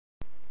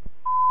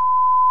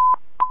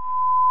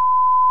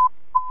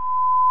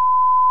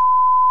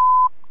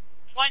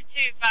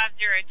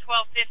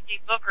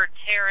1250 Booker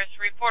Terrace.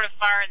 Report a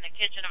fire in the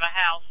kitchen of a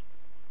house.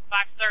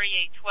 Box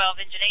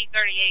 3812, engine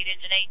 838,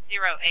 engine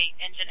 808,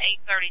 engine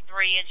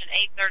 833, engine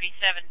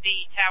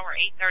 837B, tower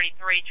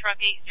 833, truck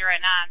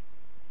 809,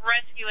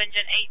 rescue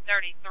engine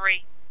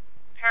 833,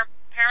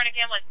 Parent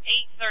Inlet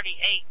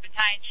 838,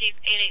 Battalion Chief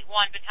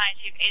 881, Battalion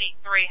Chief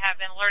 883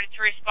 have been alerted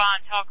to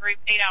respond. Talk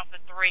group 8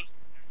 Alpha 3,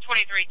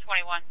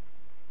 2321.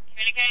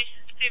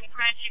 Communications to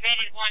Battalion Chief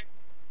 881.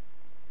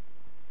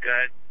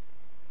 Good.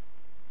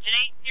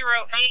 Engine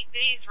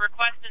 808B is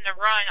requesting to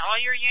run. All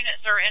your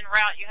units are en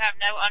route. You have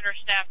no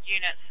understaffed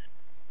units.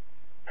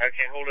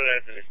 Okay, hold it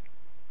as it is.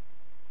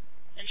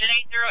 Engine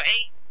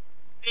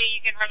 808B,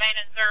 you can remain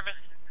in service.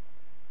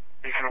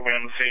 You can remain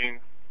on the scene.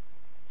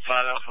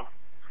 Side Alpha.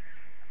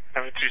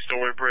 Have a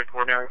 2-story brick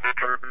ordinary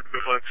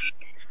reflex.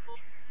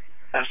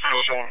 And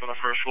still showing from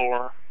the first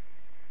floor.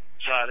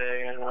 Side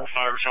A and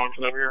fire showing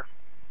from the rear.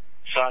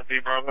 Side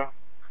B, Bravo.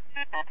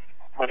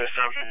 What is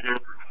that?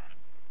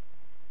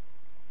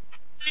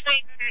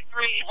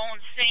 833 on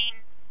scene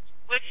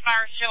with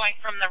fire showing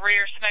from the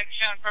rear, smoke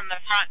shown from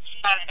the front.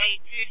 Side A,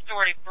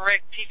 2-story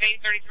brick. Chief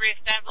 833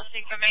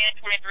 establishing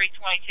command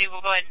 2322.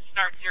 We'll go ahead and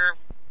start your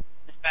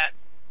dispatch.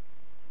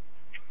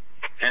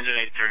 Engine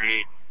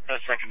 838.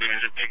 That's second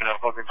engine picking up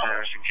Booker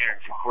Terrace and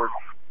carrying from court.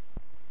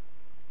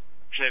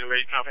 Engine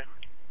 808, copy.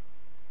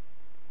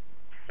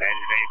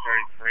 Engine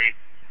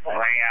 833,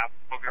 laying out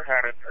Booker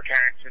Terrace or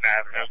Carrington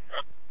Avenue.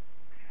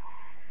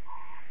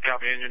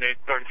 Copy, engine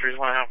 833 is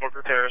laying out Booker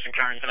Terrace and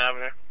Carrington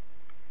Avenue.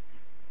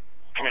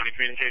 Commanding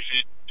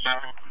communications.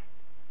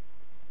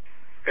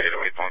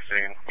 808 on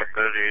scene. With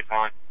 38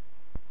 on.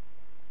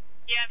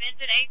 You have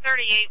engine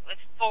 838 with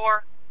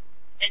 4,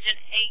 engine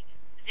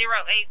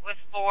 808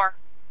 with 4,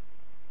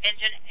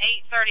 engine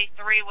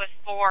 833 with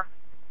 4,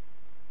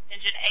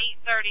 engine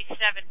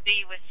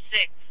 837B with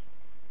 6,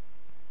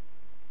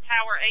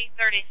 tower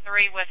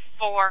 833 with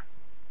 4,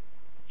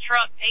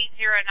 truck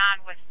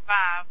 809 with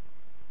 5,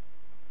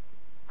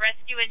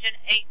 rescue engine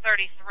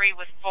 833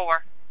 with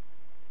 4.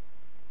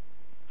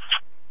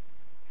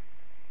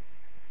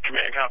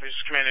 Command copies.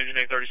 Command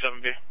engine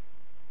 837B.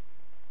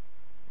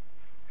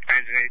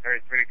 Engine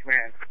 833,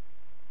 command.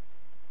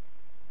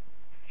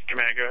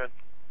 Command, go ahead.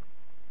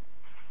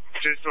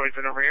 2 stories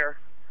in the rear.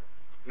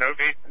 No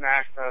basement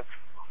access.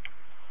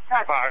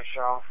 Fire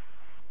show.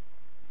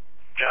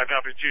 Yeah, I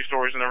copy 2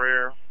 stories in the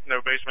rear. No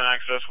basement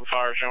access with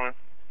fire showing.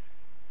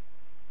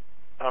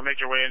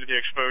 Make your way into the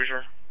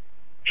exposure.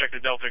 Check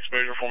the Delta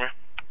exposure for me.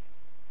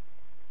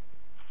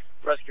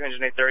 Rescue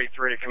engine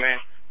 833 to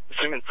command.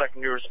 Assuming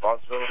secondary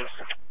responsibilities.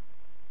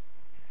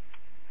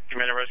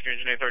 Commander rescue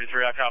engine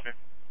 833, I copy.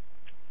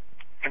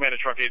 Commander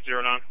truck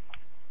 809. 809.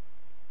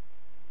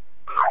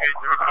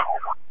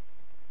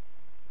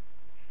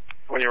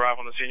 When you arrive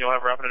on the scene, you'll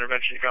have rapid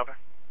intervention, you copy?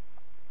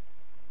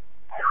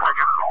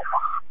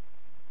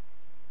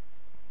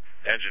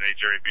 Engine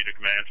 808B to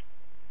command.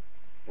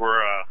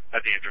 We're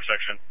at the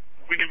intersection.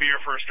 We can be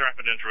your first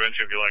rapid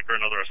intervention if you like, or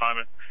another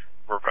assignment.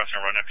 We're requesting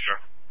a run extra.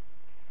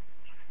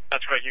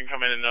 That's great. You can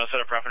come in and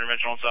set up rapid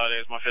intervention on side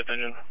A as my 5th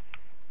engine.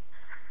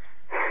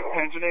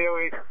 Engine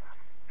 808.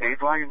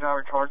 8 wagon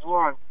driver towards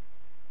 1.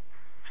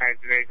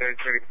 Engine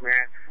 833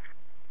 command.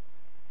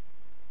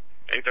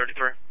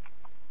 833.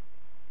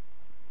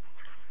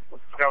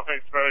 Delta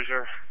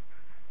exposure.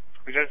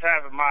 We just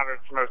have a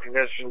moderate smoke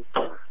condition.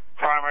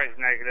 Primary is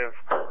negative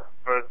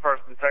for the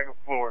first and second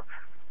floor.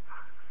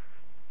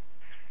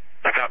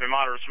 I copy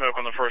moderate smoke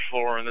on the first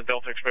floor and the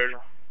Delta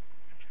exposure.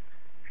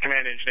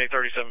 Command engine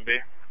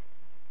 837B.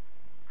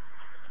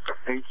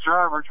 8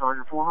 driver,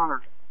 Charger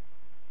 400.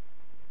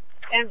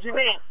 Engine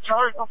 8,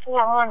 Charger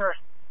 400.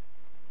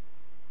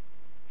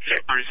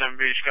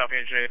 837B, copy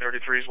engine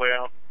 833's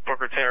layout.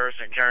 Booker Terrace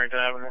and Carrington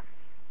Avenue.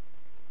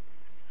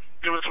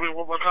 Give it to me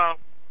one more time.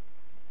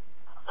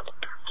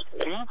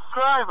 8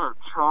 driver,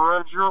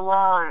 charge your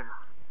line.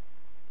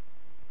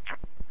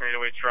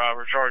 808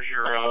 driver, charge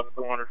your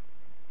 400.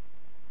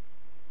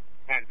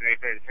 Engine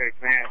 833,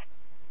 command.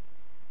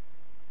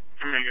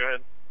 Come in, go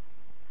ahead.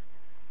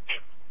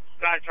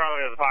 Side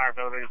Charlie of the fire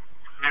building.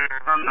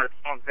 From the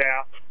phones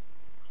out.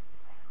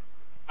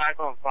 Knife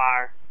on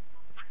fire.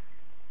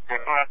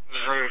 And off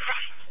the roof.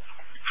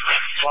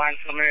 Line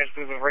coming in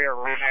through the rear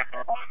ramp.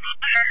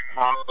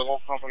 The whole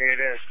company it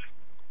is.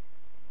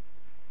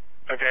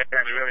 Okay,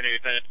 apparently we have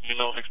any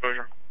no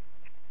exposure.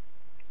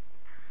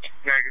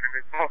 Negative,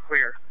 it's all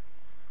clear.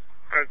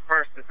 Goes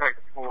first to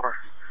second floor.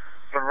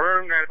 The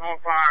room that's on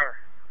fire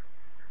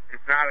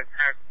is not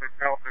attached to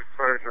Delta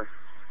exposure.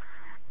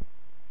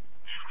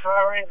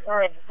 Fire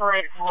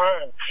 833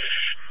 command.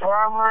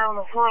 Primary on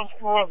the first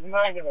floor is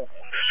negative.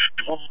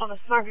 On the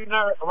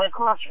secondary,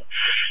 correction.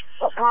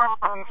 The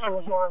primary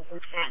is going to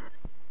be.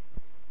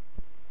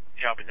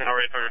 Copy, tower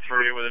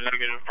 833 with a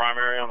negative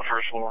primary on the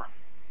first floor.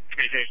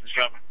 Communications,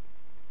 copy.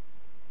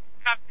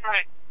 Copy,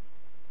 right.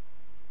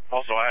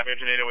 Also, I have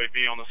engine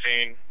 808B on the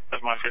scene.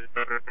 That's my 5th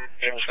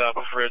stop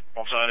with Fred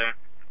on side A.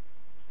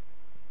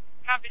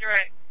 Copy,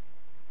 direct.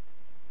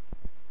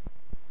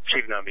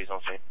 Chief 9B's on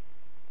scene.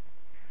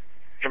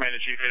 Commander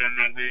Chief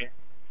 809B.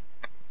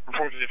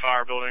 Report to the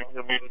fire building.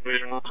 You'll be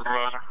Division 1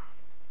 supervisor.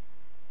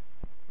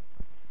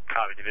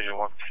 Copy, Division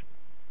 1.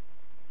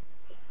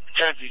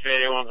 Terrace,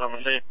 81's on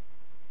the scene.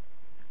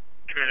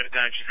 Commander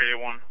Battalion Chief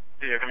 81.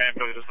 The command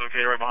post is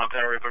located right behind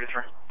Tower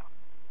 833.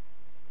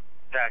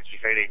 Battalion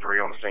Chief 883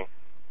 on the scene.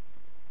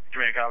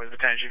 Command copies,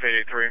 Battalion Chief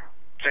 883.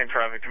 Same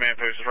traffic, command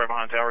post is right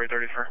behind Tower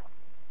 833.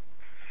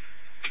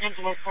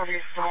 Intimate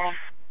 48 command.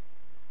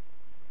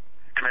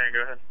 Command,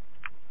 go ahead.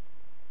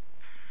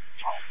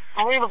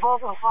 I leave the bulk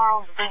of the fire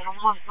on Division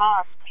 1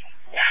 side.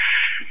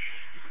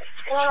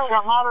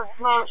 Got moderate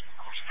smoke.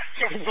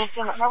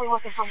 Nobody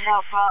looking from the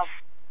outside.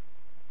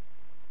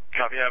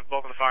 Copy, have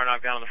bulk of the fire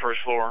knocked down on the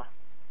first floor.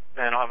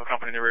 And I'll have a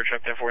company in the rear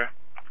check there for you.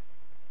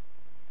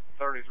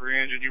 33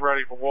 engine, you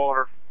ready for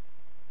water?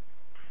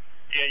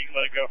 Yeah, you can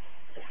let it go.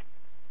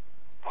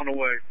 On the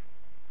way.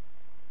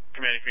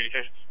 Command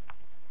communications.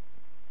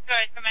 Go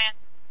ahead, command.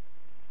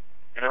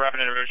 And the rapid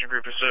intervention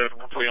group is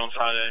complete on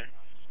side A.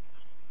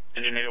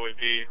 Engine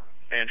 808B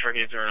and truck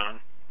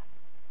 809.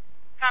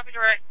 Copy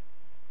direct.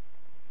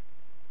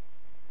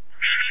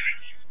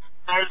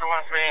 There's the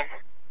last man.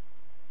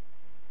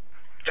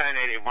 Battalion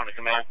 881 to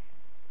command.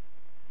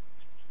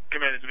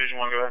 Command to Division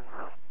 1, go ahead.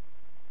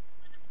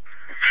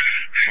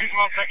 He's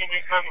 1 second,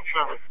 he's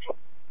 7-7.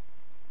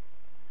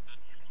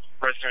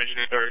 Rescue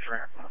engine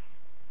 833.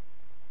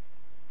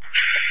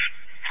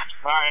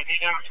 Alright,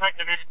 he's in the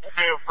second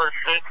field first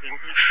engine.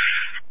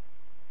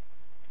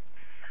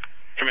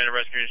 Commander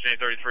Rescue engine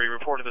 833,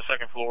 report to the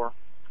second floor.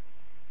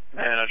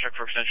 And I'll check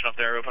for extension up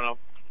there, open up.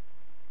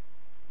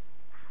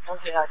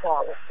 Okay, I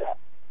call it.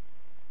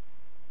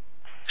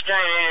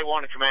 Battalion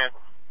 881 to command.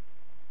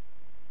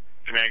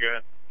 Command, go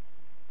ahead.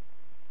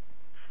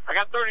 I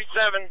got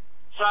 37,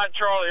 side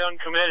Charlie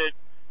uncommitted.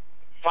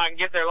 If I can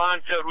get their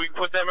line filled, we can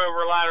put them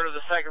over a ladder to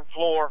the second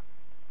floor.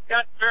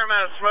 Got a fair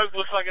amount of smoke,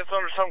 looks like it's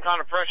under some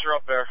kind of pressure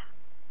up there.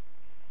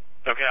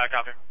 Okay, I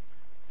copy.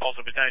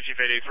 Also, Battalion Chief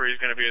 883 is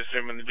going to be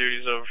assuming the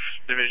duties of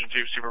Division 2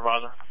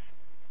 supervisor.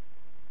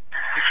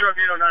 The truck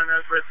 809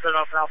 has been set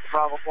up Alpha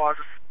Bravo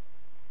Plaza.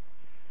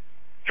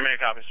 Command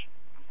copies.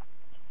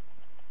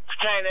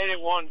 Battalion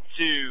 881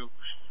 to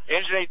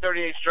engine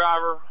 838's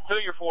driver, fill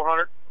your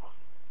 400.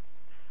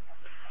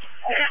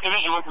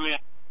 Division 1 command.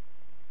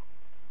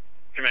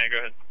 Command, go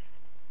ahead.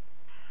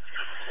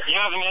 You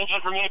have an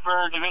engine for me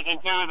for Division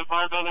 2 of the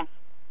fire building?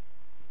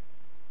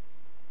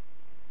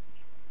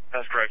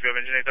 That's correct. We have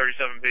engine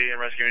 837B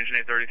and rescue engine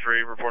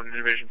 833 reporting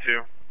to Division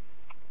 2.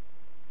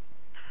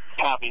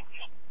 Copy.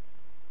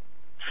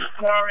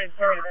 Tower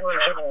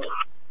 833,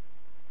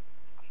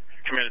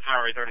 Command to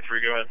Tower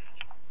 833, go ahead.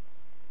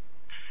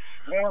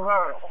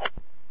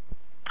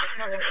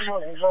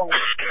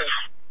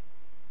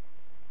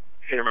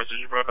 Your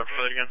message is brought up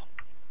for that again.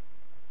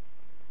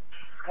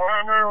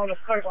 Primary on the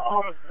second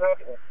floor is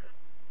negative.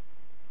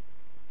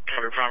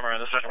 Copy, primary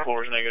on the second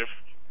floor is negative.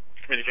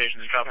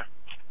 Communications, copy.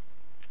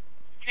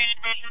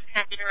 Communications,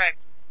 copy direct.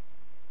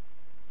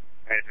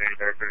 Engine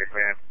 833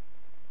 command.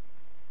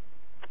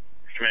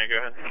 Command, go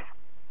ahead.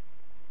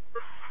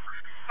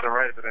 The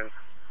residents.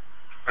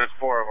 There's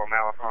 4 of them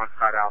out on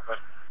side Alpha.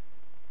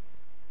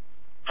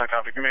 I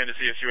copy. Command to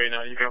CSU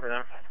 89, you copy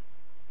that?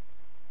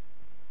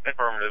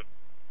 Affirmative.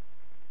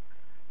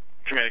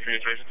 Command to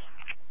communications.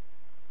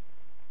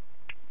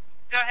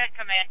 Go ahead,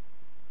 command.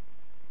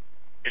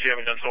 If you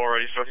haven't done so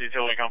already, start the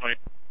utility company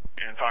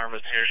and fire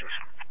investigations.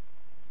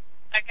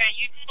 Okay,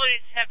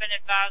 utilities have been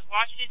advised.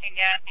 Washington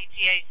Gas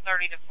ETA is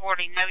 30 to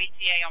 40. No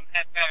ETA on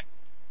Petco.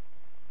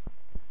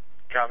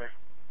 Copy.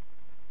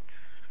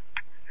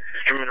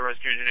 Commander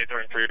Rescue Engine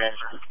 833,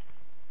 officer.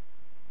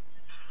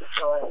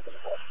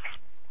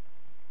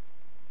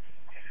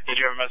 Did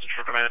you have a message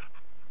for command?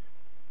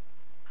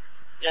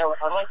 Yeah,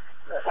 I'd like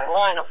a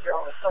line up here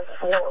on the second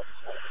floor.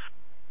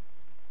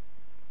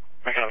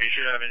 I copy. You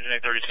should have engine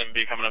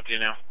 837B coming up to you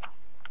now.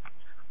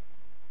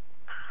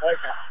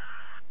 Okay.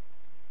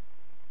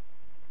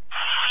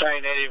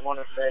 Battalion 881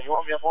 is there. You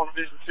want me up on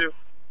Division 2?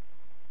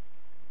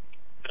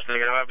 Just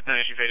negative. I have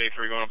Battalion Chief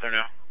 883 going up there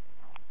now.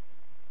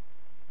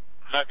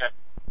 Okay.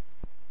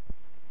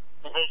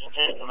 Division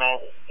 2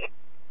 command.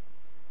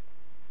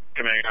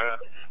 Command, go ahead.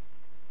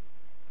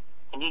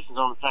 Conditions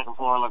on the second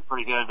floor look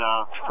pretty good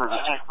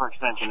for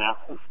extension now.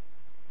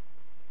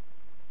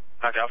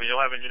 I copy.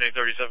 You'll have engine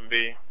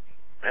 837B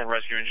and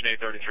rescue engine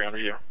 833 under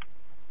you.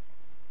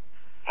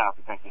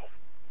 Copy, thank you.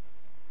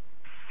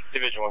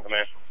 Division 1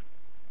 command.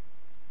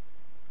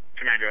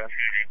 Command, go ahead.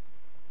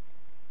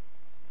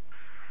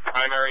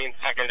 Primary and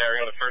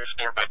secondary on the first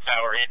floor by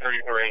Tower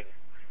 833.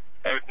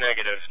 Both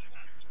negative.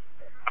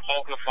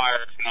 Bulk of the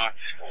fire is not.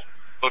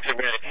 Looks like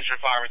we had a future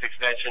fire with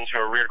extension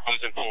to a rear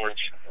closing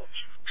porch.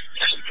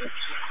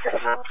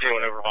 We're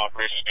doing overhaul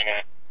operations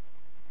again.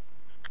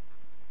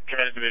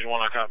 Command Division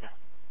 1, I copy.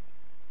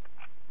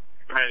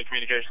 Command to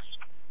communications.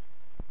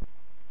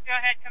 Go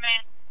ahead,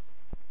 command.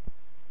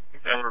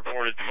 And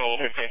reported to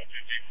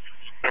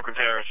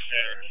Terrace.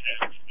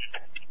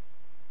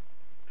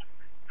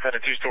 Had a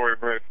 2-story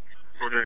brick